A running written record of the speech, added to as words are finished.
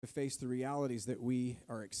to face the realities that we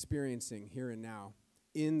are experiencing here and now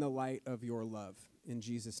in the light of your love. In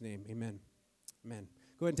Jesus' name, amen. Amen.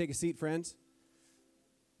 Go ahead and take a seat, friends.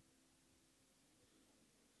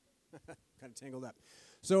 Kind of tangled up.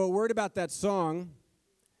 So a word about that song.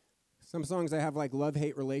 Some songs I have like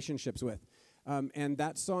love-hate relationships with. And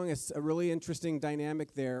that song is a really interesting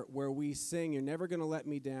dynamic there where we sing, you're never going to let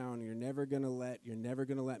me down, you're never going to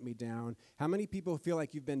let me down. How many people feel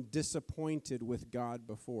like you've been disappointed with God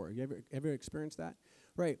before? You ever experienced that?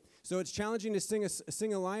 Right. So it's challenging to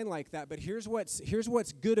sing a line like that, but here's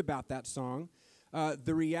what's good about that song.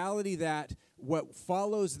 The reality that what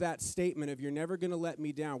follows that statement of you're never going to let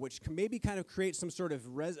me down, which can maybe kind of create some sort of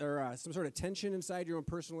some sort of tension inside your own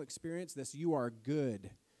personal experience, this you are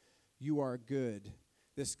good. You are good.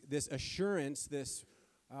 This assurance, this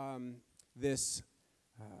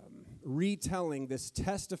retelling, this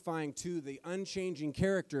testifying to the unchanging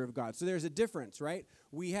character of God. So there's a difference, right?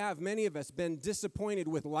 We have, many of us, been disappointed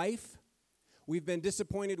with life. We've been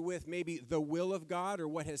disappointed with maybe the will of God or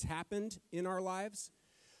what has happened in our lives.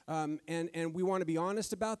 And we want to be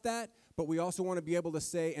honest about that, but we also want to be able to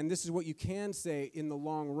say, and this is what you can say in the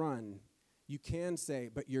long run, you can say,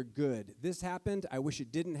 but you're good. This happened. I wish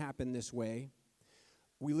it didn't happen this way.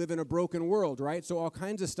 We live in a broken world, right? So all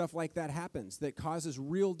kinds of stuff like that happens that causes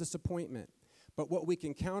real disappointment. But what we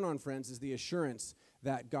can count on, friends, is the assurance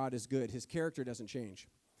that God is good. His character doesn't change.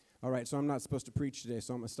 All right, so I'm not supposed to preach today,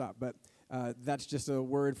 so I'm going to stop. But that's just a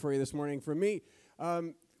word for you this morning from me.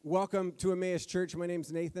 Welcome to Emmaus Church. My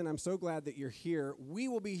name's Nathan. I'm so glad that you're here. We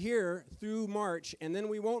will be here through March, and then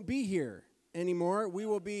we won't be here anymore. We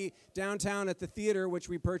will be downtown at the theater, which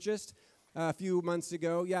we purchased a few months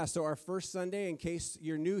ago. Yeah, so our first Sunday, in case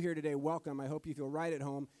you're new here today, welcome. I hope you feel right at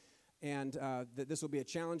home, and that this will be a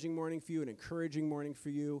challenging morning for you, an encouraging morning for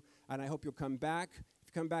you, and I hope you'll come back. If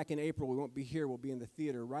you come back in April, we won't be here. We'll be in the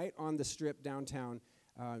theater right on the strip downtown,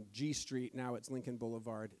 G Street. Now it's Lincoln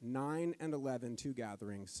Boulevard. 9 and 11, two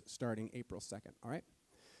gatherings starting April 2nd, all right?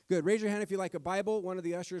 Good. Raise your hand if you like a Bible. One of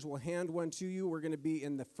the ushers will hand one to you. We're going to be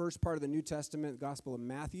in the first part of the New Testament, the Gospel of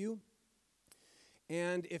Matthew.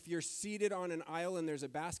 And if you're seated on an aisle and there's a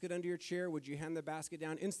basket under your chair, would you hand the basket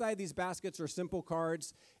down? Inside these baskets are simple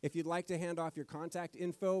cards. If you'd like to hand off your contact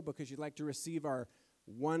info because you'd like to receive our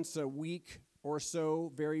once a week or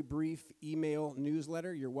so very brief email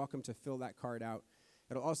newsletter, you're welcome to fill that card out.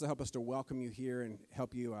 It'll also help us to welcome you here and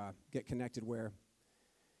help you get connected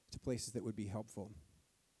to places that would be helpful.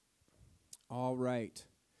 All right.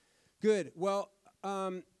 Good. Well,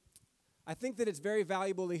 I think that it's very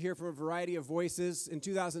valuable to hear from a variety of voices. In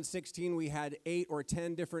 2016, we had 8 or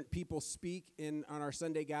 10 different people speak on our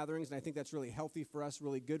Sunday gatherings, and I think that's really healthy for us,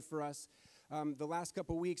 really good for us. The last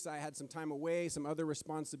couple weeks, I had some time away, some other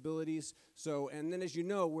responsibilities. And then as you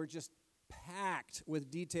know, we're just packed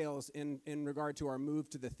with details in regard to our move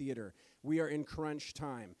to the theater. We are in crunch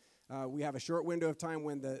time. We have a short window of time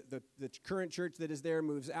when the current church that is there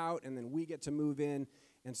moves out, and then we get to move in.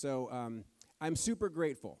 And so I'm super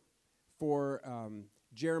grateful for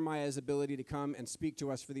Jeremiah's ability to come and speak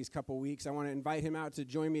to us for these couple weeks. I want to invite him out to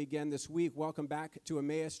join me again this week. Welcome back to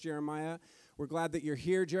Emmaus, Jeremiah. We're glad that you're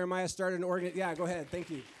here. Jeremiah started an organization. Yeah, go ahead. Thank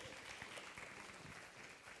you.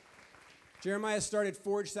 Jeremiah started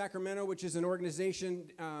Forge Sacramento, which is an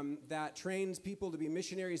organization that trains people to be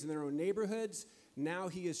missionaries in their own neighborhoods. Now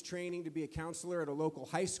he is training to be a counselor at a local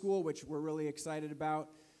high school, which we're really excited about.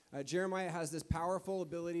 Jeremiah has this powerful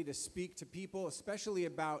ability to speak to people, especially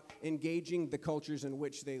about engaging the cultures in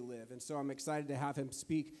which they live. And so I'm excited to have him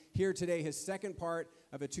speak here today, his second part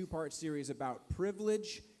of a 2-part series about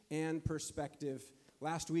privilege and perspective.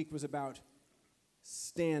 Last week was about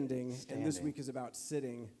standing. And this week is about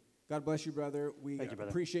sitting. God bless you, brother. We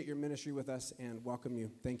appreciate your ministry with us and welcome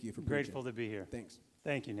you. Thank you for preaching. Grateful to be here. Thanks.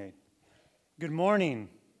 Thank you, Nate. Good morning.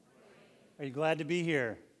 Are you glad to be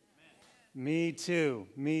here? Me too.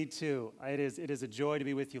 Me too. It is a joy to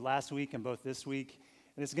be with you last week and both this week.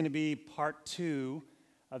 And this is going to be part 2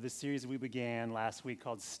 of the series we began last week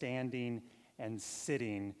called Standing and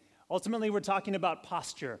Sitting. Ultimately, we're talking about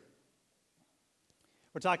posture.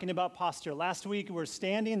 We're talking about posture. Last week, we're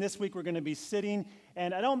standing. This week, we're going to be sitting.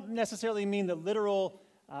 And I don't necessarily mean the literal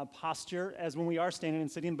posture as when we are standing and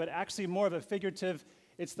sitting, but actually more of a figurative.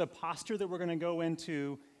 It's the posture that we're going to go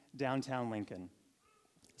into downtown Lincoln.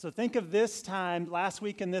 So think of this time, last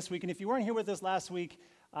week and this week. And if you weren't here with us last week,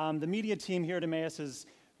 the media team here at Emmaus is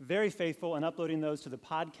very faithful in uploading those to the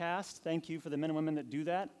podcast. Thank you for the men and women that do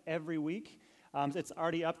that every week. It's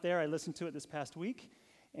already up there. I listened to it this past week.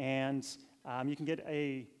 And you can get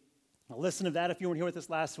a listen of that if you weren't here with us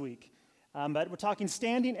last week. But we're talking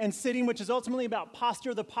standing and sitting, which is ultimately about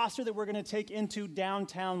posture, the posture that we're going to take into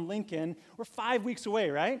downtown Lincoln. We're 5 weeks away,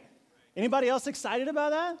 right? Anybody else excited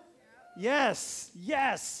about that? Yes,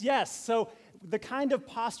 yes, yes. So the kind of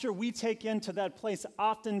posture we take into that place,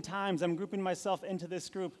 oftentimes, I'm grouping myself into this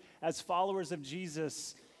group as followers of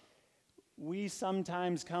Jesus, we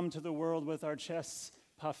sometimes come to the world with our chests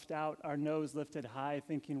puffed out, our nose lifted high,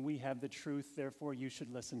 thinking we have the truth, therefore you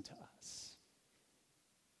should listen to us.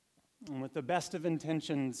 And with the best of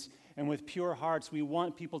intentions and with pure hearts, we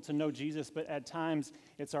want people to know Jesus, but at times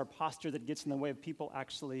it's our posture that gets in the way of people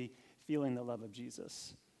actually feeling the love of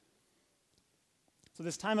Jesus. So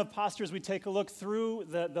this time of posture, as we take a look through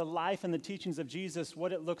the life and the teachings of Jesus,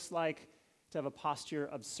 what it looks like to have a posture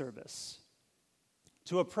of service.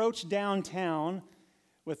 To approach downtown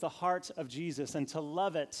with the heart of Jesus and to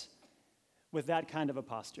love it with that kind of a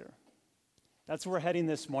posture. That's where we're heading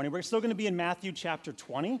this morning. We're still going to be in Matthew chapter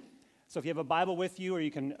 20. So if you have a Bible with you, or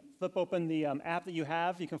you can flip open the app that you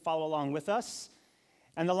have, you can follow along with us.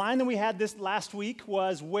 And the line that we had this last week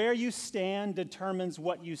was, where you stand determines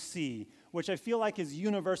what you see, which I feel like is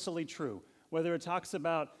universally true. Whether it talks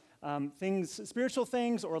about things, spiritual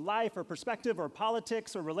things, or life, or perspective, or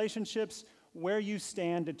politics, or relationships, where you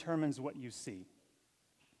stand determines what you see.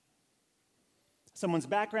 Someone's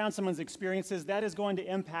background, someone's experiences, that is going to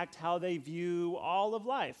impact how they view all of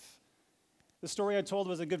life. The story I told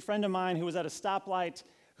was a good friend of mine who was at a stoplight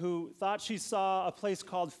who thought she saw a place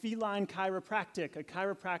called Feline Chiropractic, a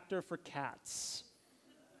chiropractor for cats.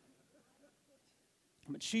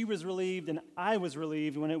 But she was relieved, and I was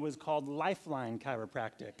relieved when it was called Lifeline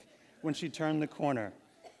Chiropractic when she turned the corner.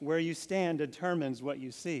 Where you stand determines what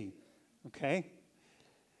you see, okay?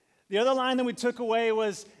 The other line that we took away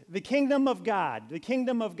was the kingdom of God. The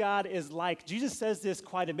kingdom of God is like, Jesus says this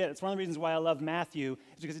quite a bit. It's one of the reasons why I love Matthew,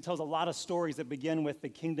 is because he tells a lot of stories that begin with the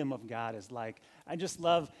kingdom of God is like. I just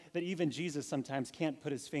love that even Jesus sometimes can't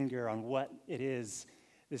put his finger on what it is,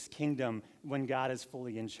 this kingdom, when God is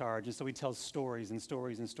fully in charge. And so he tells stories and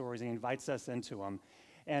stories and stories, and he invites us into them.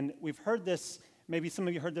 And we've heard this, maybe some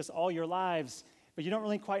of you heard this all your lives, but you don't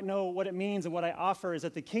really quite know what it means. And what I offer is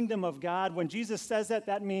that the kingdom of God, when Jesus says that,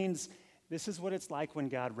 that means this is what it's like when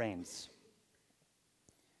God reigns.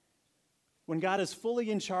 When God is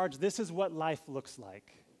fully in charge, this is what life looks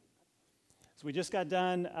like. So we just got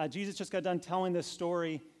done, Jesus just got done telling this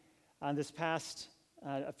story this past,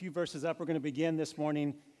 a few verses up. We're going to begin this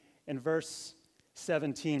morning in verse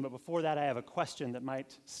 17. But before that, I have a question that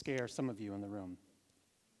might scare some of you in the room.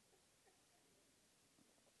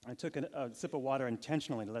 I took a sip of water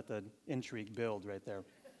intentionally to let the intrigue build right there.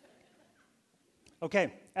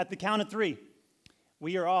 Okay, at the count of 3,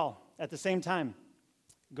 we are all, at the same time,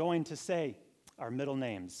 going to say our middle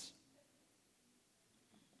names.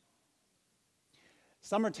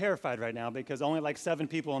 Some are terrified right now because only like 7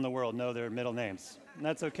 people in the world know their middle names, and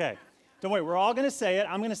that's okay. Don't worry, we're all going to say it.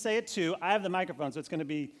 I'm going to say it too. I have the microphone, so it's going to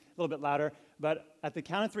be a little bit louder, but at the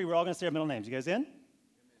count of 3, we're all going to say our middle names. You guys in?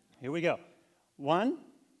 Here we go. 1,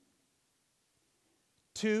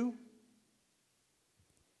 2,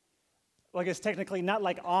 well, I guess technically not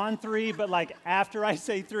like on 3, but like after I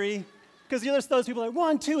say 3. Because there's those people like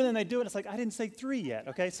 1, 2, and then they do it. It's like, I didn't say 3 yet,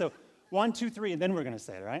 okay? So 1, 2, 3, and then we're going to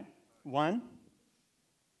say it, all right? 1,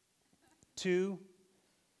 2,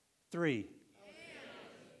 3.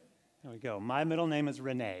 There we go. My middle name is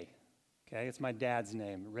Renee, okay? It's my dad's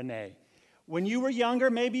name, Renee. When you were younger,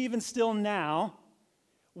 maybe even still now,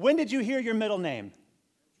 when did you hear your middle name?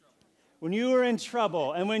 When you were in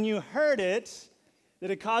trouble. And when you heard it,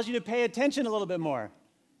 did it cause you to pay attention a little bit more?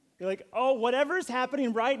 You're like, oh, whatever is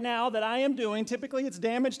happening right now that I am doing, typically it's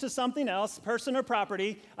damage to something else, person or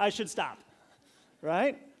property, I should stop,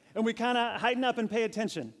 right? And we kind of heighten up and pay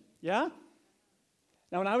attention, yeah?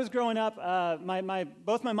 Now, when I was growing up,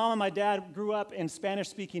 both my mom and my dad grew up in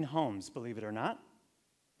Spanish-speaking homes, believe it or not.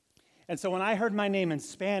 And so when I heard my name in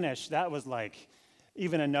Spanish, that was like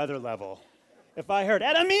even another level. If I heard,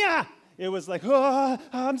 Era mía, it was like, oh,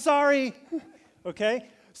 I'm sorry, okay?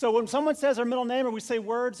 So when someone says our middle name or we say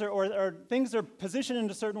words or things are positioned in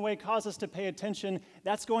a certain way cause us to pay attention,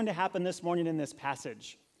 that's going to happen this morning in this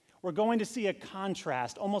passage. We're going to see a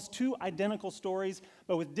contrast, almost 2 identical stories,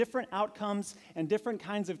 but with different outcomes and different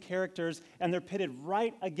kinds of characters, and they're pitted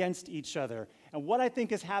right against each other. And what I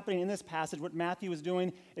think is happening in this passage, what Matthew is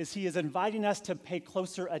doing, is he is inviting us to pay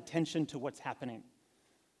closer attention to what's happening.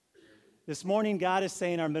 This morning, God is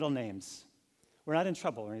saying our middle names. We're not in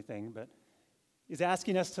trouble or anything, but he's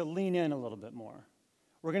asking us to lean in a little bit more.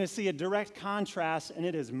 We're going to see a direct contrast, and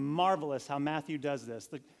it is marvelous how Matthew does this,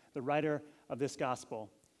 the writer of this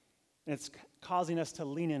gospel. And it's causing us to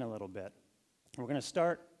lean in a little bit. We're going to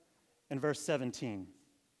start and verse 17,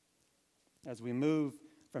 as we move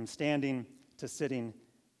from standing to sitting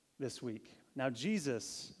this week. Now,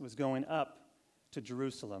 Jesus was going up to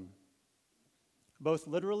Jerusalem, both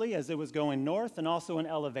literally as it was going north and also in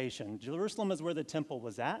elevation. Jerusalem is where the temple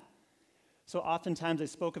was at. So oftentimes they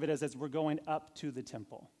spoke of it as we're going up to the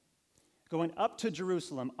temple. Going up to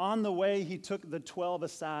Jerusalem. On the way, he took the 12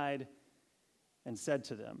 aside and said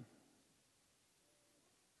to them,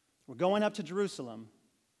 we're going up to Jerusalem,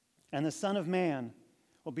 and the Son of Man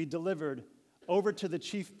will be delivered over to the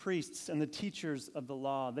chief priests and the teachers of the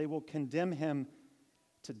law. They will condemn him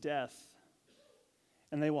to death,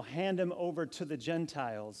 and they will hand him over to the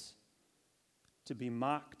Gentiles to be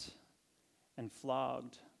mocked and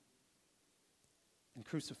flogged and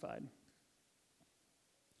crucified.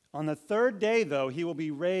 On the third day, though, he will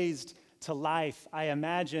be raised to life. I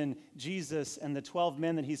imagine Jesus and the 12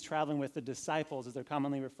 men that he's traveling with, the disciples, as they're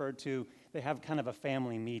commonly referred to, they have kind of a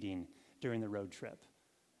family meeting during the road trip.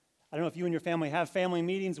 I don't know if you and your family have family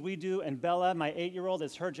meetings. We do, and Bella, my 8-year-old,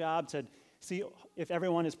 it's her job to see if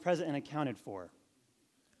everyone is present and accounted for.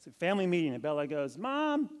 It's a family meeting, and Bella goes,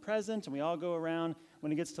 Mom, present, and we all go around.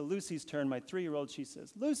 When it gets to Lucy's turn, my 3-year-old, she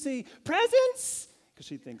says, Lucy, presents, because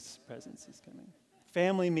she thinks presents is coming.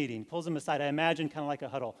 Family meeting, pulls them aside. I imagine kind of like a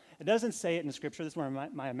huddle. It doesn't say it in the scripture. This is where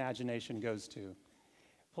my imagination goes to.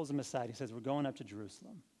 Pulls them aside. He says, we're going up to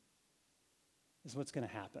Jerusalem. This is what's going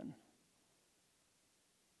to happen.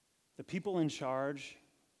 The people in charge,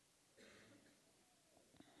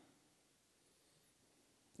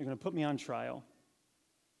 they're going to put me on trial.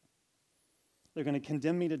 They're going to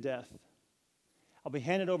condemn me to death. I'll be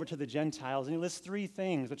handed over to the Gentiles. And he lists 3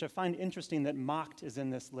 things, which I find interesting that mocked is in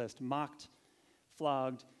this list. Mocked,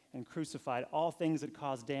 flogged, and crucified, all things that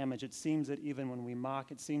cause damage. It seems that even when we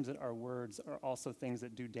mock, it seems that our words are also things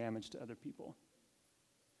that do damage to other people.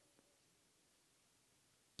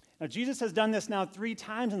 Now, Jesus has done this now 3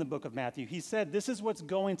 times in the book of Matthew. He said this is what's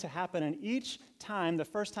going to happen, and each time, the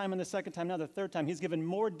first time and the second time, now the third time, he's given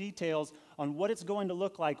more details on what it's going to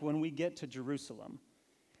look like when we get to Jerusalem.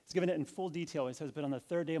 He's given it in full detail. He says, but on the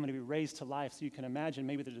third day, I'm going to be raised to life. So you can imagine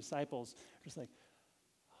maybe the disciples are just like,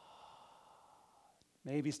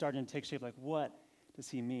 maybe starting to take shape, like, what does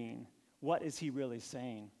he mean? What is he really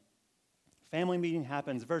saying? Family meeting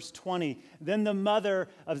happens. Verse 20, then the mother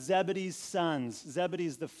of Zebedee's sons,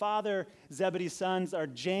 Zebedee's the father, Zebedee's sons are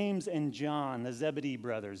James and John, the Zebedee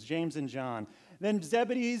brothers, James and John. Then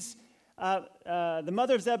the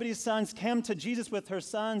mother of Zebedee's sons came to Jesus with her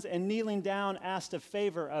sons and kneeling down asked a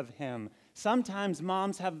favor of him. Sometimes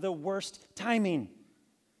moms have the worst timing.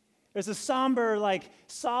 There's a somber,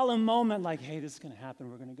 solemn moment, like, hey, this is going to happen.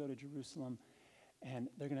 We're going to go to Jerusalem, and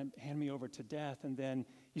they're going to hand me over to death. And then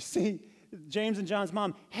you see James and John's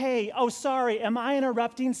mom, hey, oh, sorry, am I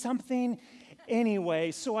interrupting something?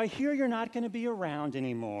 Anyway, so I hear you're not going to be around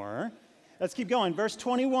anymore. Let's keep going. Verse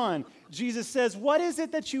 21, Jesus says, what is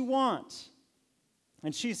it that you want?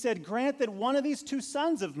 And she said, grant that one of these 2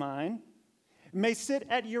 sons of mine may sit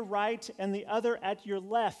at your right and the other at your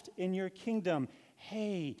left in your kingdom.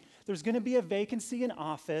 Hey, there's going to be a vacancy in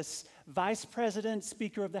office, vice president,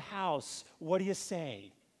 speaker of the House. What do you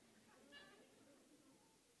say?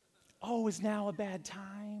 Oh, is now a bad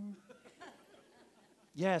time?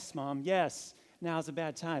 Yes, Mom, yes, now's a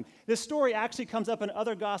bad time. This story actually comes up in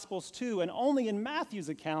other Gospels too, and only in Matthew's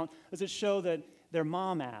account does it show that their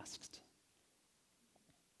mom asked.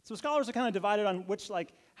 So scholars are kind of divided on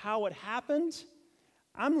how it happened.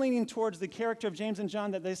 I'm leaning towards the character of James and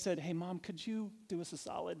John that they said, hey, Mom, could you do us a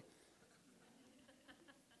solid?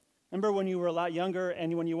 Remember when you were a lot younger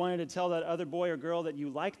and when you wanted to tell that other boy or girl that you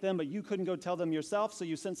liked them, but you couldn't go tell them yourself, so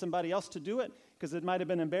you sent somebody else to do it because it might have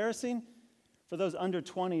been embarrassing? For those under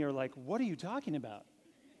 20 are like, what are you talking about?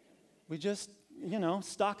 We just,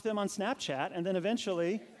 stalk them on Snapchat and then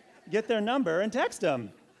eventually get their number and text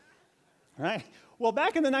them, right? Well,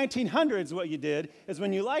 back in the 1900s, what you did is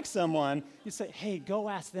when you like someone, you say, hey, go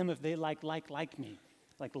ask them if they like me.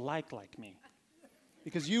 Like me.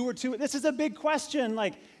 Because you were too, this is a big question,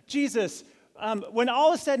 Jesus, when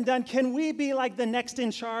all is said and done, can we be like the next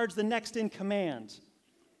in charge, the next in command?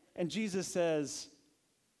 And Jesus says,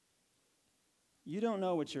 you don't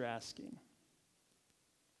know what you're asking.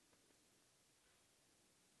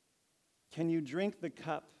 Can you drink the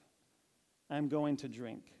cup I'm going to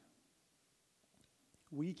drink?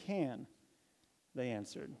 We can, they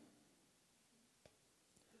answered.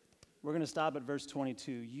 We're going to stop at verse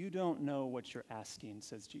 22. You don't know what you're asking,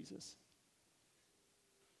 says Jesus.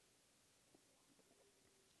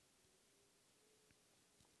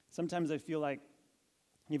 Sometimes I feel like,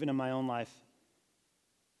 even in my own life,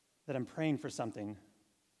 that I'm praying for something.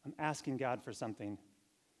 I'm asking God for something.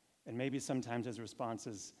 And maybe sometimes his response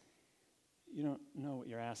is, you don't know what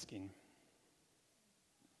you're asking.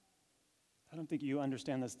 I don't think you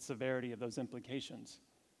understand the severity of those implications.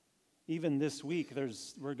 Even this week,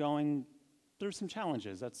 we're going through some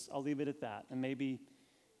challenges. I'll leave it at that. And maybe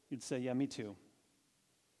you'd say, yeah, me too.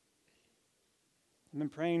 I've been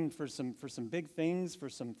praying for some big things, for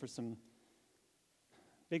some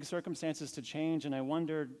big circumstances to change, and I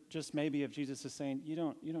wondered just maybe if Jesus is saying, you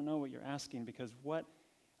don't know what you're asking, because what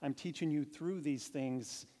I'm teaching you through these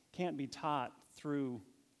things can't be taught through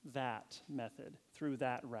that method, through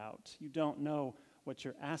that route. You don't know what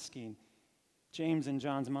you're asking. James and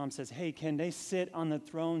John's mom says, hey, can they sit on the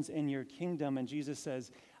thrones in your kingdom? And Jesus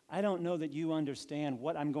says, I don't know that you understand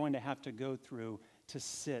what I'm going to have to go through to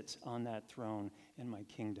sit on that throne in my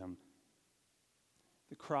kingdom.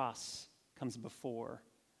 The cross comes before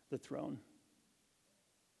the throne.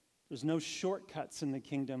 There's no shortcuts in the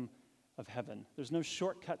kingdom of heaven. There's no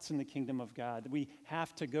shortcuts in the kingdom of God. We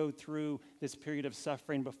have to go through this period of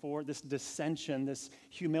suffering before this descension, this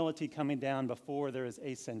humility coming down before there is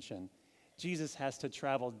ascension. Jesus has to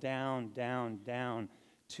travel down, down, down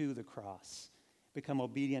to the cross, become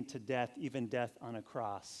obedient to death, even death on a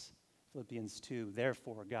cross. Philippians 2,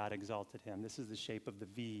 therefore God exalted him. This is the shape of the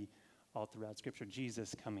V all throughout Scripture.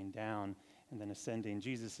 Jesus coming down and then ascending.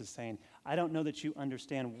 Jesus is saying, I don't know that you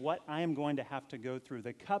understand what I am going to have to go through,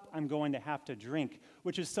 the cup I'm going to have to drink,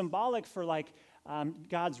 which is symbolic for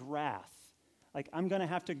God's wrath. Like, I'm going to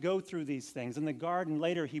have to go through these things. In the garden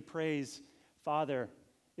later, he prays, Father,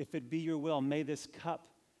 if it be your will, may this cup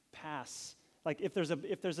pass. Like, if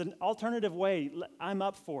there's an alternative way, I'm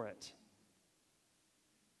up for it.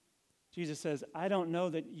 Jesus says, I don't know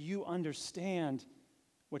that you understand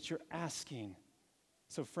what you're asking.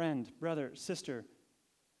 So friend, brother, sister,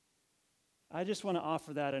 I just want to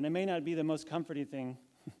offer that, and it may not be the most comforting thing,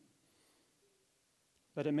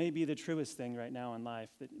 but it may be the truest thing right now in life.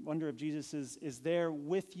 That wonder if Jesus is there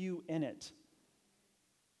with you in it.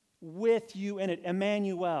 With you in it.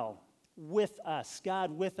 Emmanuel, with us.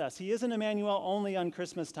 God with us. He isn't Emmanuel only on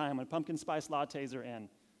Christmas time when pumpkin spice lattes are in.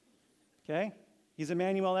 Okay? He's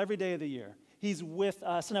Emmanuel every day of the year. He's with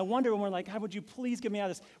us. And I wonder when we're like, God, would you please get me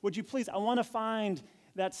out of this? Would you please? I want to find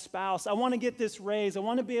that spouse. I want to get this raise. I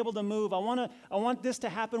want to be able to move. I want this to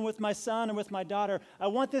happen with my son and with my daughter. I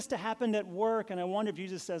want this to happen at work. And I wonder if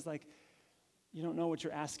Jesus says, you don't know what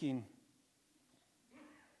you're asking.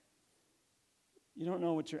 You don't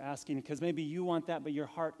know what you're asking because maybe you want that, but your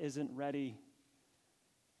heart isn't ready.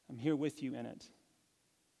 I'm here with you in it.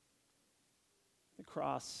 The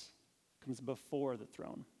cross comes before the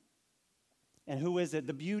throne. And who is it?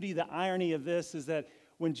 The beauty, the irony of this is that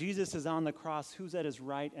when Jesus is on the cross, who's at his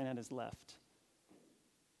right and at his left?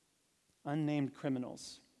 Unnamed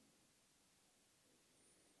criminals.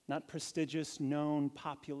 Not prestigious, known,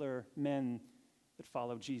 popular men that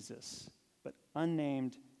follow Jesus, but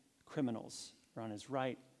unnamed criminals are on his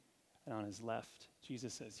right and on his left.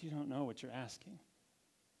 Jesus says, you don't know what you're asking.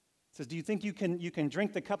 He says, do you think you can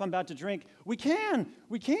drink the cup I'm about to drink? We can.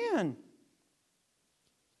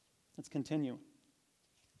 Let's continue.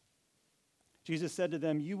 Jesus said to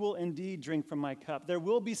them, you will indeed drink from my cup. There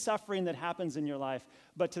will be suffering that happens in your life,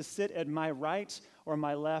 but to sit at my right or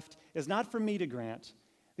my left is not for me to grant.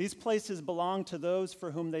 These places belong to those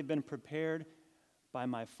for whom they've been prepared by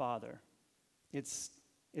my Father. It's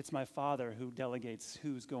my Father who delegates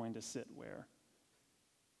who's going to sit where.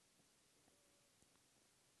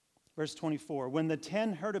 Verse 24, when the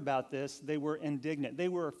 10 heard about this, they were indignant. They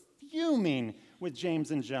were fuming with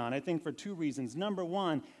James and John, I think for two reasons. Number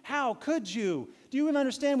one, how could you? Do you even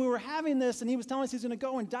understand we were having this and he was telling us he's going to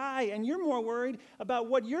go and die and you're more worried about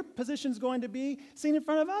what your position's going to be seen in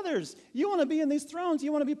front of others. You want to be in these thrones.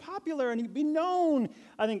 You want to be popular and be known.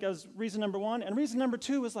 I think that was reason number one. And reason number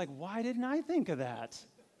two was why didn't I think of that?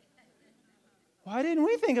 Why didn't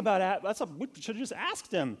we think about that? We should have just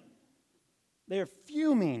asked him. They are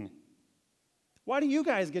fuming. Why do you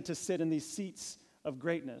guys get to sit in these seats of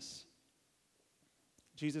greatness?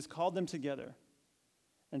 Jesus called them together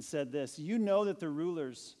and said this, you know that the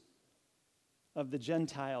rulers of the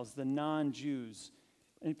Gentiles, the non-Jews,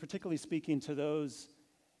 and particularly speaking to those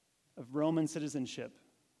of Roman citizenship,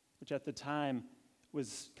 which at the time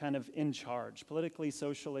was kind of in charge. Politically,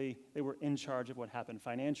 socially, they were in charge of what happened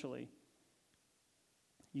financially.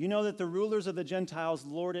 You know that the rulers of the Gentiles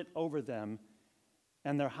lord it over them,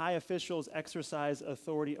 and their high officials exercise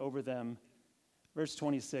authority over them. Verse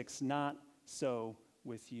 26, not so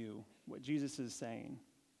with you. What Jesus is saying,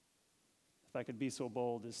 if I could be so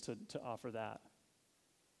bold, is to offer that.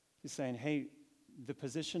 He's saying, hey, the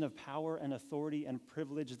position of power and authority and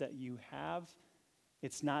privilege that you have,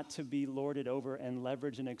 It's not to be lorded over and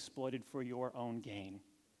leveraged and exploited for your own gain.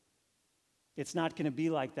 It's not going to be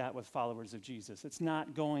like that with followers of Jesus. It's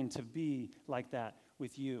not going to be like that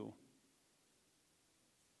with you.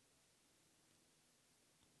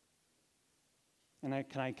 And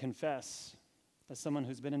can I confess, as someone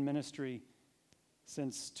who's been in ministry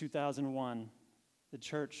since 2001, the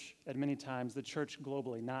church, at many times, the church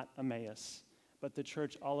globally, not Emmaus, but the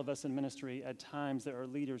church, all of us in ministry, at times there are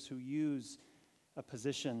leaders who use a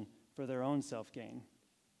position for their own self-gain.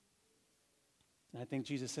 And I think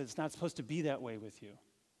Jesus said it's not supposed to be that way with you.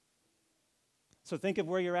 So think of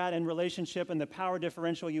where you're at in relationship and the power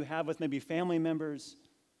differential you have with maybe family members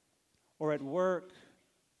or at work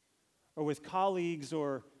or with colleagues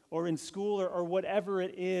or in school or whatever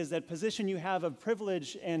it is, that position you have of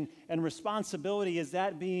privilege and responsibility, is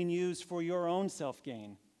that being used for your own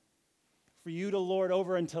self-gain? For you to lord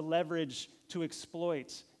over and to leverage, to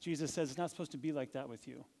exploit? Jesus says it's not supposed to be like that with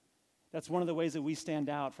you. That's one of the ways that we stand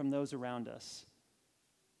out from those around us.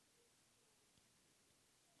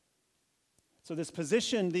 So this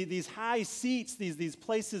position, these high seats, these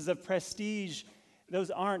places of prestige,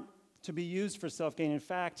 those aren't to be used for self-gain. In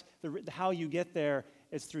fact, how you get there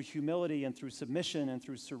is through humility and through submission and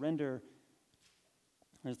through surrender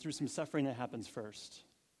and through some suffering that happens first.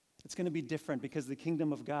 It's going to be different because the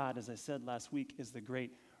kingdom of God, as I said last week, is the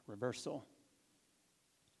great reversal.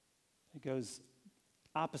 It goes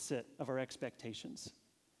opposite of our expectations,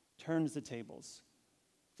 turns the tables,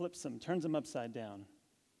 flips them, turns them upside down.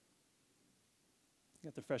 I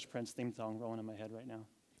got the Fresh Prince theme song rolling in my head right now.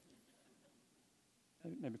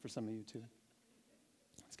 Maybe for some of you too.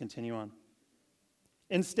 Let's continue on.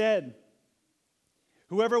 Instead,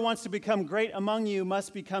 whoever wants to become great among you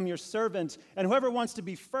must become your servant, and whoever wants to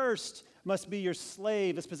be first must be your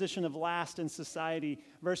slave, this position of last in society.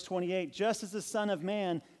 Verse 28, just as the Son of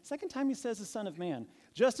Man, second time he says the Son of Man,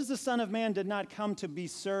 just as the Son of Man did not come to be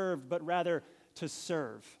served, but rather to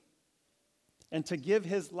serve, and to give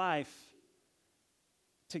his life,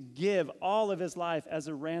 to give all of his life as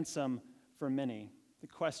a ransom for many. The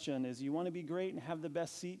question is, you want to be great and have the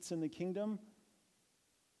best seats in the kingdom?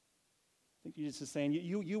 I think Jesus is saying,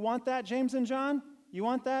 you want that, James and John? You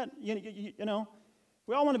want that? You know,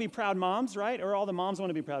 we all want to be proud moms, right? Or all the moms want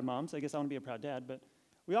to be proud moms. I guess I want to be a proud dad, but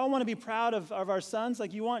we all want to be proud of our sons.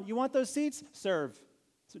 Like, you want those seats? Serve.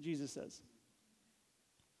 That's what Jesus says.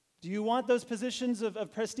 Do you want those positions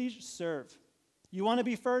of prestige? Serve. You want to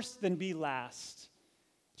be first? Then be last.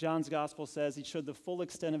 John's gospel says he showed the full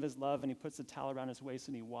extent of his love, and he puts a towel around his waist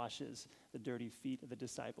and he washes the dirty feet of the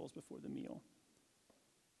disciples before the meal.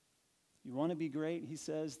 You want to be great, he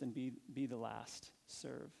says, then be the last.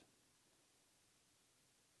 Serve.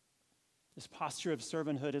 This posture of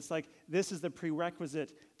servanthood, it's like this is the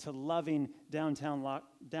prerequisite to loving downtown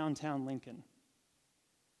Lincoln.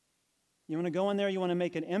 You want to go in there, you want to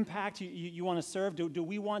make an impact, you want to serve. Do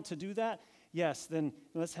we want to do that? Yes, then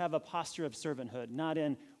let's have a posture of servanthood, not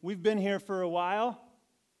in, we've been here for a while.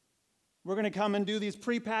 We're going to come and do these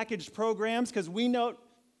prepackaged programs because we know,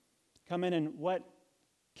 come in and what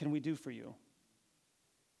can we do for you?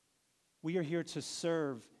 We are here to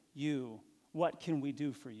serve you. What can we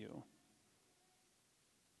do for you?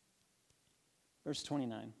 Verse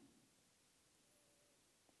 29.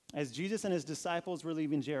 As Jesus and his disciples were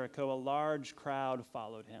leaving Jericho, a large crowd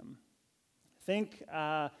followed him. Think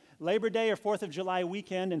Labor Day or 4th of July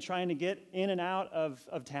weekend and trying to get in and out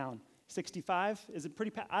of town. 65, is it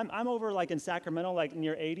pretty? I'm over like in Sacramento, like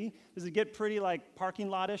near 80. Does it get pretty like parking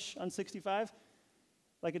lot-ish on 65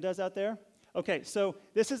 like it does out there? Okay, so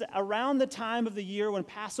this is around the time of the year when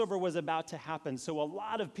Passover was about to happen. So a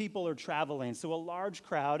lot of people are traveling. So a large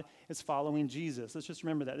crowd is following Jesus. Let's just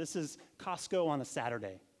remember that. This is Costco on a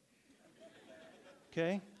Saturday.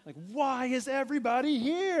 Okay? Like, why is everybody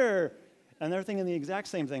here? And they're thinking the exact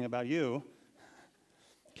same thing about you.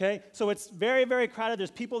 Okay? So it's very, very crowded. There's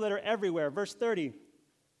people that are everywhere. Verse 30.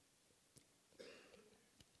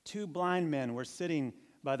 2 blind men were sitting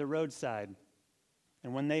by the roadside.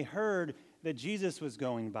 And when they heard that Jesus was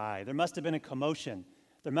going by, there must have been a commotion.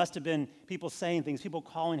 There must have been people saying things, people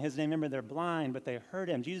calling his name. Remember, they're blind, but they heard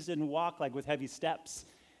him. Jesus didn't walk like with heavy steps.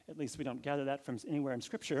 At least we don't gather that from anywhere in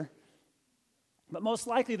Scripture. But most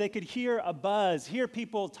likely they could hear a buzz, hear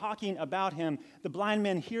people talking about him. The blind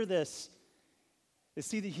men hear this. They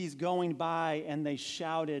see that he's going by, and they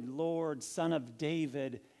shouted, "Lord, Son of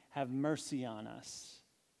David, have mercy on us."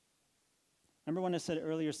 Remember when I said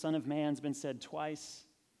earlier, Son of Man's been said twice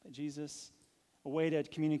by Jesus? A way to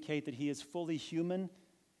communicate that he is fully human.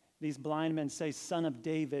 These blind men say, Son of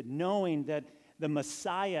David, knowing that the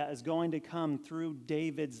Messiah is going to come through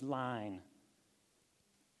David's line.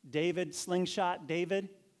 David, slingshot David,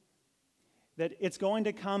 that it's going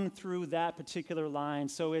to come through that particular line.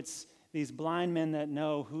 So it's these blind men that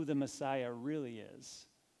know who the Messiah really is.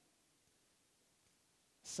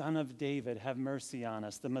 Son of David, have mercy on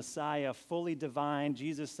us. The Messiah, fully divine.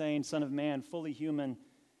 Jesus saying, Son of Man, fully human.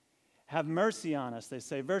 Have mercy on us, they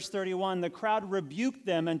say. Verse 31, the crowd rebuked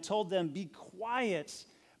them and told them, be quiet.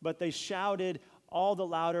 But they shouted all the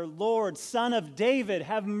louder, Lord, Son of David,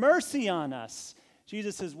 have mercy on us.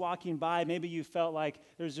 Jesus is walking by. Maybe you felt like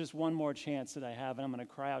there's just one more chance that I have, and I'm going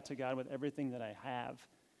to cry out to God with everything that I have.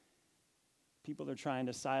 People are trying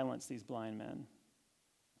to silence these blind men.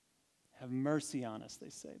 Have mercy on us, they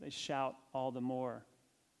say. They shout all the more.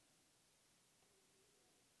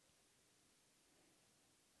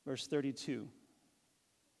 Verse 32.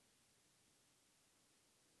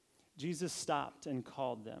 Jesus stopped and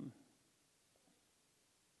called them.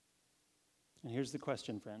 And here's the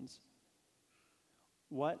question, friends.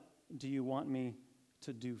 What do you want me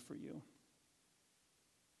to do for you?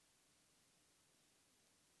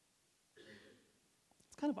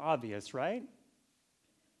 It's kind of obvious, right?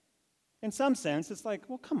 In some sense, it's like,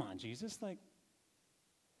 well, come on, Jesus.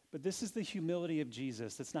 But this is the humility of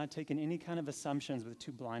Jesus that's not taking any kind of assumptions with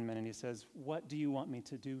two blind men. And he says, what do you want me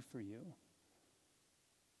to do for you?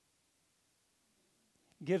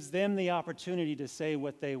 Gives them the opportunity to say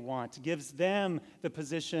what they want. Gives them the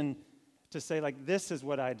position to say, like, this is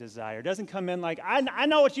what I desire. Doesn't come in like, I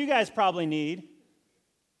know what you guys probably need.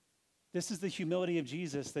 This is the humility of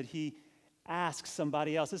Jesus that he asks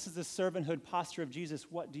somebody else. This is the servanthood posture of Jesus.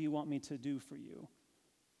 What do you want me to do for you?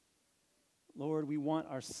 Lord, we want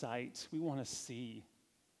our sight. We want to see.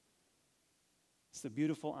 It's the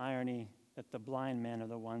beautiful irony that the blind men are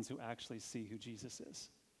the ones who actually see who Jesus is.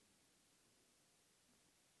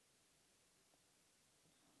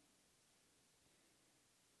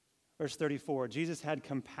 Verse 34, Jesus had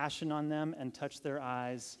compassion on them and touched their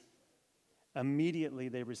eyes. Immediately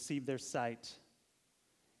they received their sight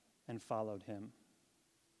and followed him.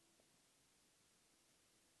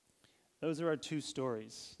 Those are our two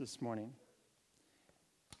stories this morning.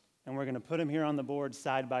 And we're going to put them here on the board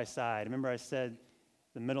side by side. Remember I said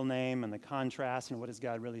the middle name and the contrast and what is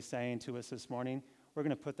God really saying to us this morning? We're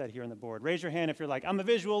going to put that here on the board. Raise your hand if you're like, I'm a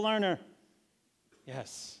visual learner.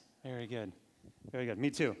 Yes, very good. Very good. Me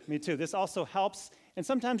too. Me too. This also helps. And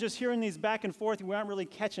sometimes just hearing these back and forth, we aren't really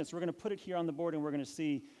catching it. So we're going to put it here on the board and we're going to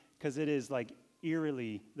see, because it is like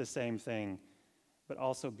eerily the same thing, but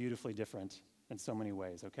also beautifully different in so many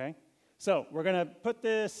ways, okay? So we're going to put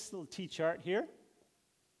this little T-chart here.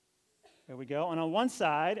 There we go. And on one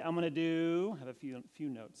side, I'm going to have a few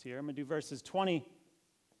notes here. I'm going to do verses 20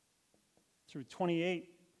 through 28.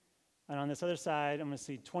 And on this other side, I'm going to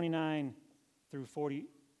see 29 through 40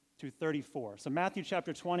 through 34. So Matthew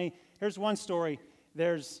chapter 20, here's one story.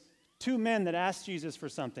 There's two men that asked Jesus for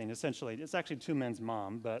something, essentially. It's actually two men's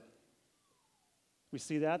mom, but we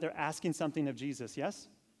see that. They're asking something of Jesus, yes?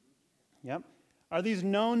 Yep. Are these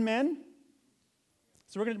known men?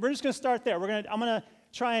 So we're just going to start there. I'm going to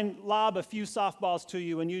try and lob a few softballs to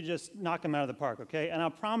you, and you just knock them out of the park, okay? And I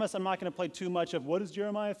promise I'm not going to play too much of what is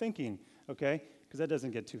Jeremiah thinking, okay? Because that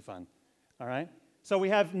doesn't get too fun, all right? So we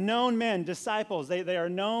have known men, disciples. They are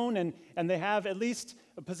known, and they have at least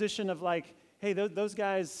a position of like, hey, those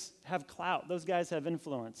guys have clout. Those guys have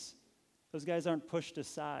influence. Those guys aren't pushed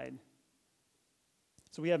aside.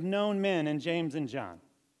 So we have known men in James and John.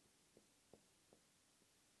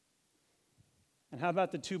 And how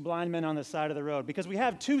about the two blind men on the side of the road? Because we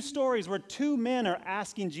have two stories where two men are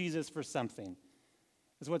asking Jesus for something.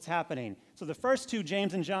 Is what's happening. So the first two,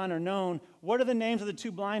 James and John, are known. What are the names of the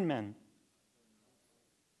two blind men?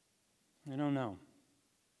 I don't know.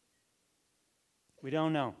 We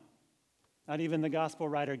don't know. Not even the gospel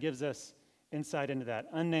writer gives us insight into that.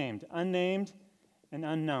 Unnamed and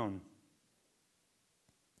unknown.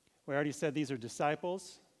 We already said these are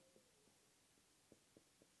disciples.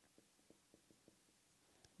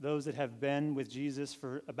 Those that have been with Jesus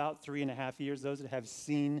for about 3.5 years, those that have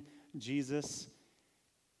seen Jesus.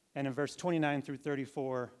 And in verse 29 through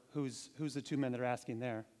 34, who's the two men that are asking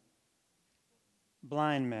there?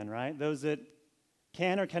 Blind men, right? Those that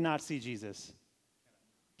can or cannot see Jesus.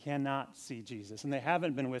 Cannot see Jesus. And they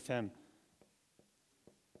haven't been with him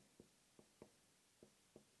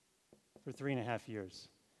for 3.5 years.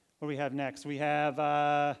 What do we have next? We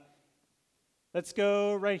have, let's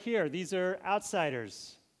go right here. These are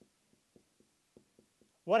outsiders.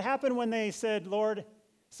 What happened when they said, Lord,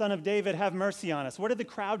 Son of David, have mercy on us? What did the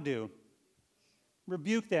crowd do?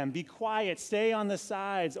 Rebuke them. Be quiet. Stay on the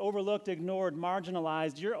sides. Overlooked, ignored,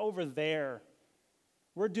 marginalized. You're over there.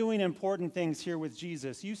 We're doing important things here with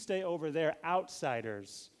Jesus. You stay over there,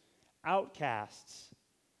 outsiders, outcasts.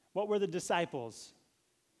 What were the disciples?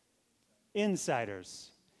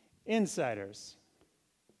 Insiders. Insiders.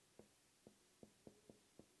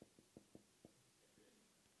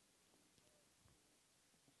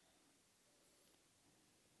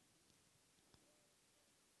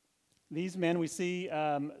 These men, we see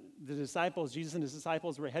the disciples, Jesus and his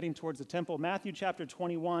disciples were heading towards the temple. Matthew chapter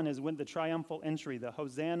 21 is when the triumphal entry, the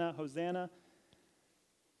Hosanna, Hosanna.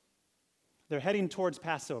 They're heading towards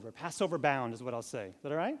Passover. Passover bound is what I'll say. Is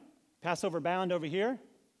that all right? Passover bound over here.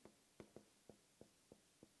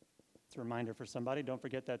 It's a reminder for somebody. Don't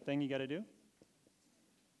forget that thing you got to do.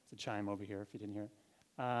 It's a chime over here if you didn't hear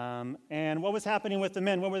it. And what was happening with the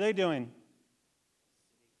men? What were they doing?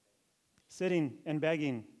 Sitting and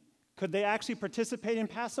begging. Could they actually participate in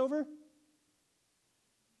Passover?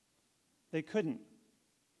 They couldn't.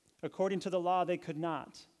 According to the law, they could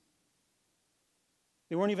not.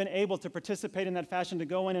 They weren't even able to participate in that fashion to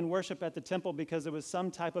go in and worship at the temple because there was some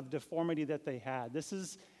type of deformity that they had. This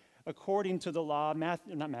is according to the law,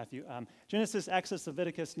 Genesis, Exodus,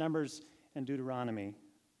 Leviticus, Numbers, and Deuteronomy.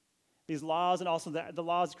 These laws and also the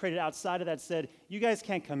laws created outside of that said, you guys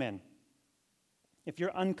can't come in. If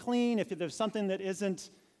you're unclean, if there's something that isn't,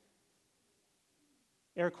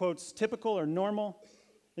 air quotes, typical or normal,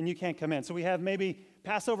 then you can't come in. So we have maybe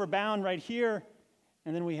Passover bound right here,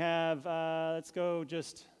 and then we have, let's go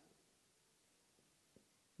just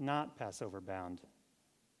not Passover bound.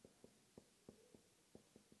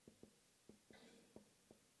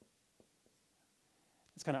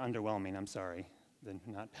 It's kind of underwhelming, I'm sorry, than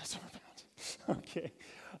not Passover bound. Okay,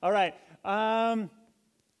 all right.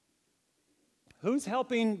 Who's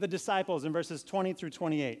helping the disciples in verses 20 through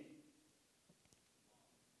 28?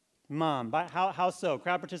 Mom. How so?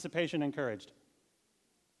 Crowd participation encouraged.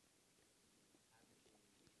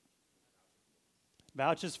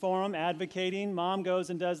 Vouches for them, advocating. Mom goes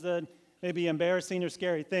and does the maybe embarrassing or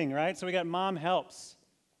scary thing, right? So we got mom helps.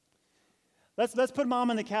 Let's put mom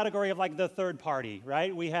in the category of like the third party,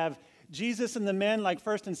 right? We have Jesus and the men, like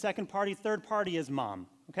first and second party. Third party is mom.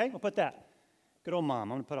 Okay, we'll put that. Good old mom.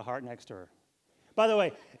 I'm going to put a heart next to her. By the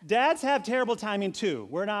way, dads have terrible timing too.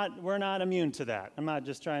 We're not immune to that. I'm not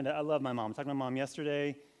just trying to, I love my mom. I talked to my mom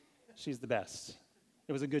yesterday. She's the best.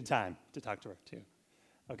 It was a good time to talk to her too.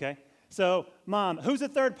 Okay? So, mom, who's the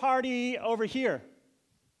third party over here?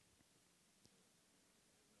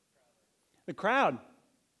 The crowd.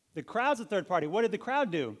 The crowd's the third party. What did the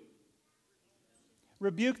crowd do?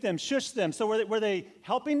 Rebuke them, shush them. So were they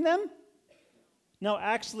helping them? No,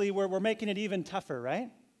 actually, we're making it even tougher, right?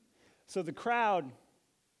 So the crowd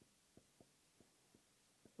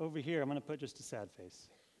over here, I'm going to put just a sad face,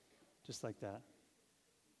 just like that.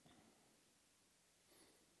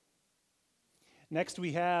 Next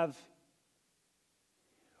we have,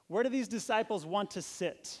 where do these disciples want to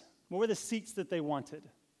sit? What were the seats that they wanted?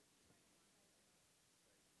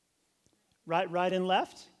 Right and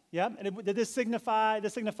left? Yeah. And did this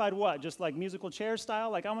signified what? Just like musical chair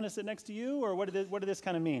style? Like I'm going to sit next to you? Or what did this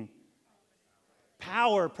kind of mean?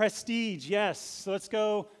 Power, prestige, yes. So let's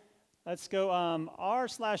go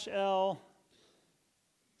R/L,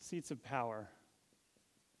 seats of power.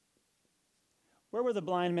 Where were the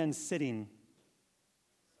blind men sitting?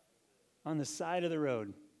 On the side of the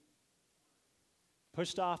road.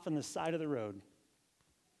 Pushed off on the side of the road.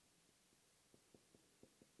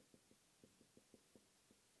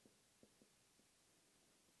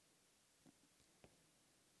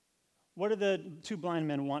 What do the two blind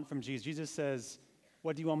men want from Jesus? Jesus says,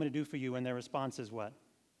 what do you want me to do for you? And their response is what?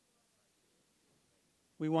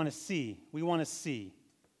 We want to see. We want to see.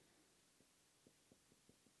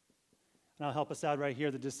 And I'll help us out right here.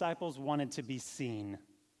 The disciples wanted to be seen.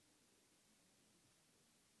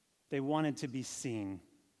 They wanted to be seen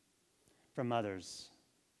from others.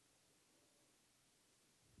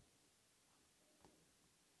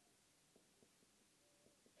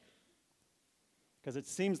 Because it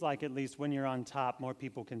seems like, at least when you're on top, more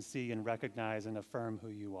people can see and recognize and affirm who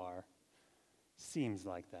you are. Seems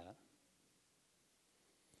like that.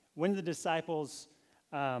 When the disciples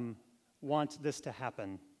want this to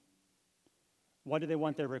happen, what do they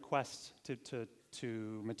want their request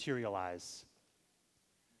to materialize?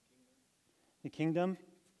 The kingdom?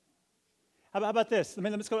 How about this?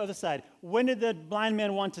 Let's go to the other side. When did the blind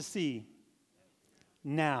man want to see?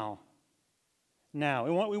 Now. Now.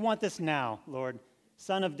 We want this now, Lord.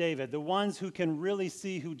 Son of David, the ones who can really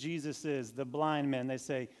see who Jesus is, the blind men, they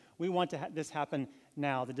say, we want this happen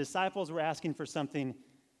now. The disciples were asking for something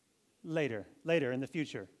later in the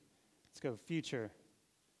future. Let's go future,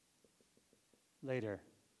 later.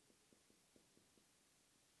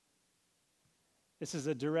 This is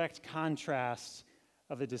a direct contrast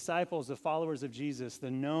of the disciples, the followers of Jesus,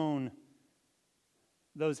 the known,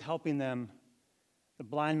 those helping them, the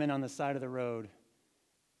blind men on the side of the road.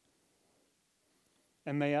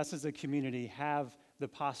 And may us as a community have the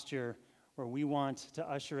posture where we want to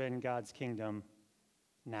usher in God's kingdom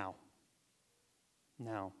now.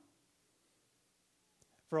 Now.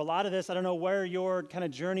 For a lot of this, I don't know where your kind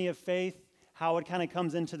of journey of faith, how it kind of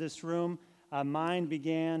comes into this room. Mine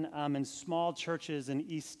began in small churches in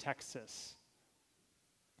East Texas.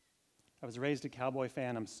 I was raised a Cowboy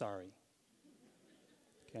fan, I'm sorry.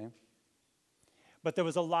 Okay? But there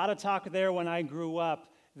was a lot of talk there when I grew up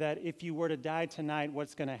that if you were to die tonight,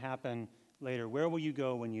 what's going to happen later? Where will you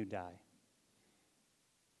go when you die?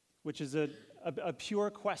 Which is a pure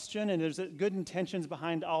question, and there's good intentions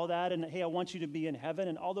behind all that, and hey, I want you to be in heaven,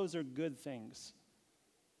 and all those are good things.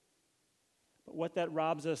 But what that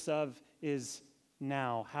robs us of is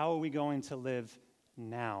now. How are we going to live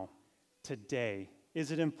now, today?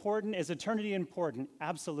 Is it important? Is eternity important?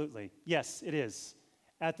 Absolutely. Yes, it is.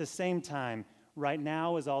 At the same time, right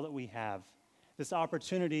now is all that we have. This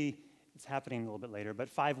opportunity, it's happening a little bit later, but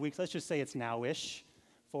 5 weeks, let's just say it's now-ish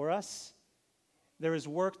for us. There is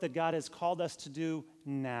work that God has called us to do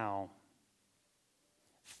now,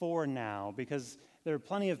 for now, because there are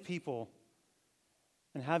plenty of people,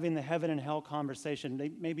 and having the heaven and hell conversation,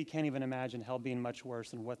 they maybe can't even imagine hell being much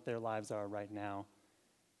worse than what their lives are right now.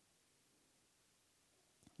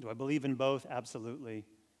 Do I believe in both? Absolutely.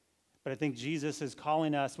 But I think Jesus is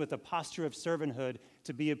calling us with a posture of servanthood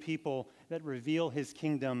to be a people that reveal his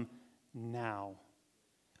kingdom now.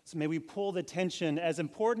 So may we pull the tension, as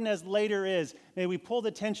important as later is, may we pull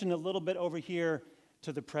the tension a little bit over here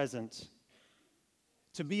to the present.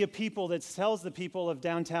 To be a people that tells the people of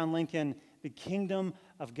downtown Lincoln, the kingdom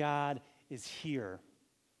of God is here.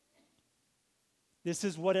 This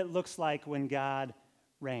is what it looks like when God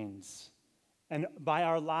reigns. And by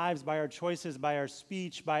our lives, by our choices, by our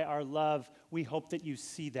speech, by our love, we hope that you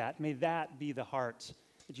see that. May that be the heart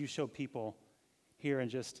that you show people here in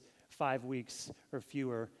just 5 weeks or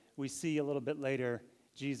fewer. We see a little bit later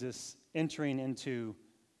Jesus entering into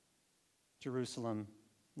Jerusalem,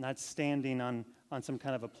 not standing on some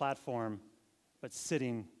kind of a platform, but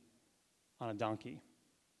sitting on a donkey,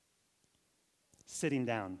 sitting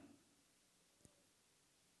down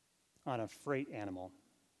on a freight animal.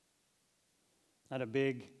 Not a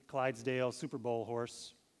big Clydesdale Super Bowl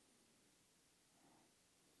horse,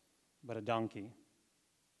 but a donkey.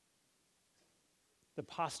 The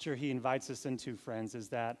posture he invites us into, friends, is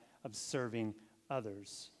that of serving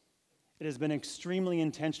others. It has been extremely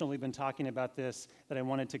intentional. We've been talking about this, that I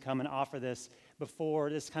wanted to come and offer this before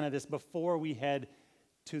we head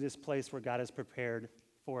to this place where God has prepared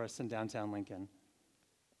for us in downtown Lincoln.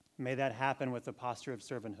 May that happen with the posture of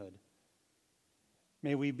servanthood.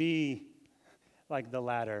 May we be like the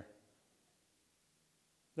latter,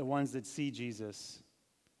 the ones that see Jesus,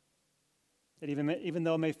 that even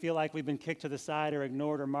though it may feel like we've been kicked to the side or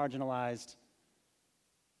ignored or marginalized,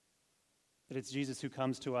 that it's Jesus who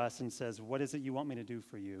comes to us and says, what is it you want me to do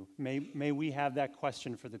for you? May we have that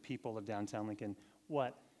question for the people of downtown Lincoln.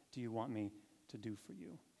 What do you want me to do for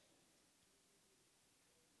you?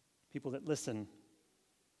 People that listen,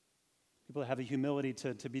 people that have the humility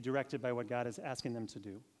to be directed by what God is asking them to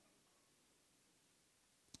do.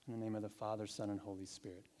 In the name of the Father, Son, and Holy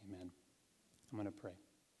Spirit, amen. I'm going to pray.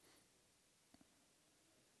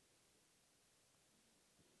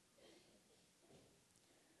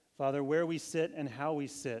 Father, where we sit and how we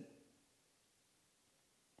sit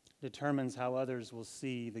determines how others will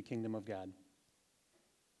see the kingdom of God.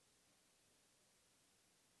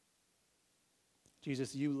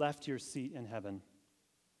 Jesus, you left your seat in heaven.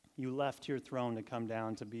 You left your throne to come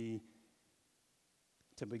down to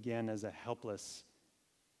begin as a helpless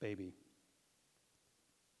baby.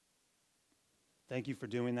 Thank you for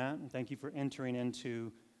doing that, and thank you for entering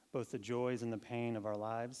into both the joys and the pain of our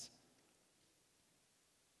lives.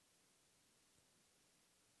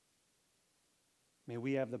 May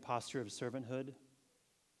we have the posture of servanthood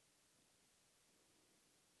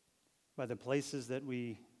by the places that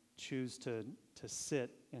we choose to sit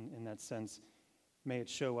in that sense. May it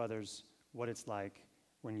show others what it's like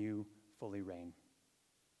when you fully reign.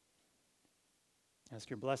 Ask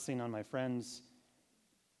your blessing on my friends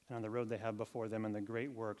and on the road they have before them and the great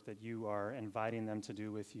work that you are inviting them to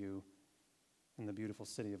do with you in the beautiful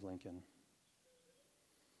city of Lincoln.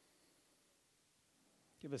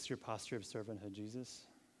 Give us your posture of servanthood, Jesus.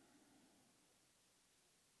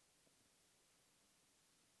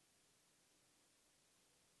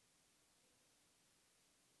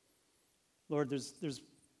 Lord, I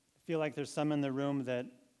feel like there's some in the room that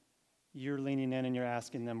you're leaning in and you're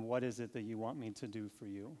asking them, what is it that you want me to do for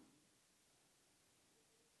you?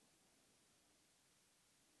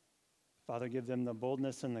 Father, give them the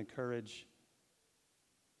boldness and the courage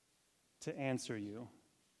to answer you,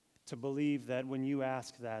 to believe that when you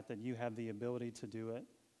ask that you have the ability to do it.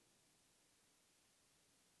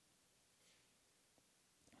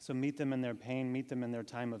 So meet them in their pain, meet them in their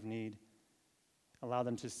time of need. Allow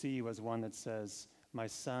them to see you as one that says, my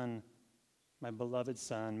son, my beloved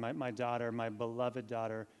son, my daughter, my beloved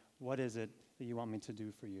daughter, what is it that you want me to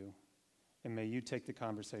do for you? And may you take the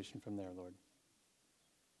conversation from there, Lord.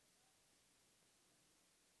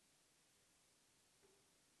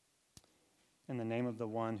 In the name of the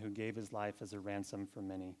one who gave his life as a ransom for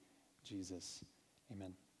many, Jesus.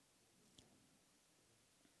 Amen.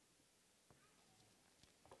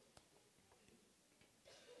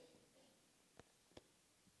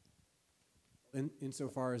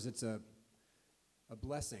 Insofar as it's a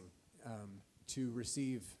blessing to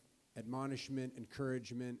receive admonishment,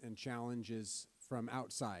 encouragement, and challenges from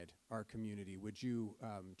outside our community, would you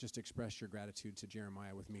just express your gratitude to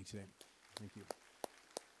Jeremiah with me today? Thank you.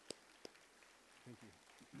 Thank you.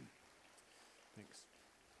 Thanks.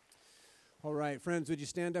 All right, friends, would you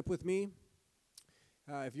stand up with me?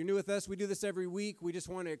 If you're new with us, we do this every week. We just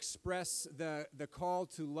want to express the call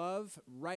to love right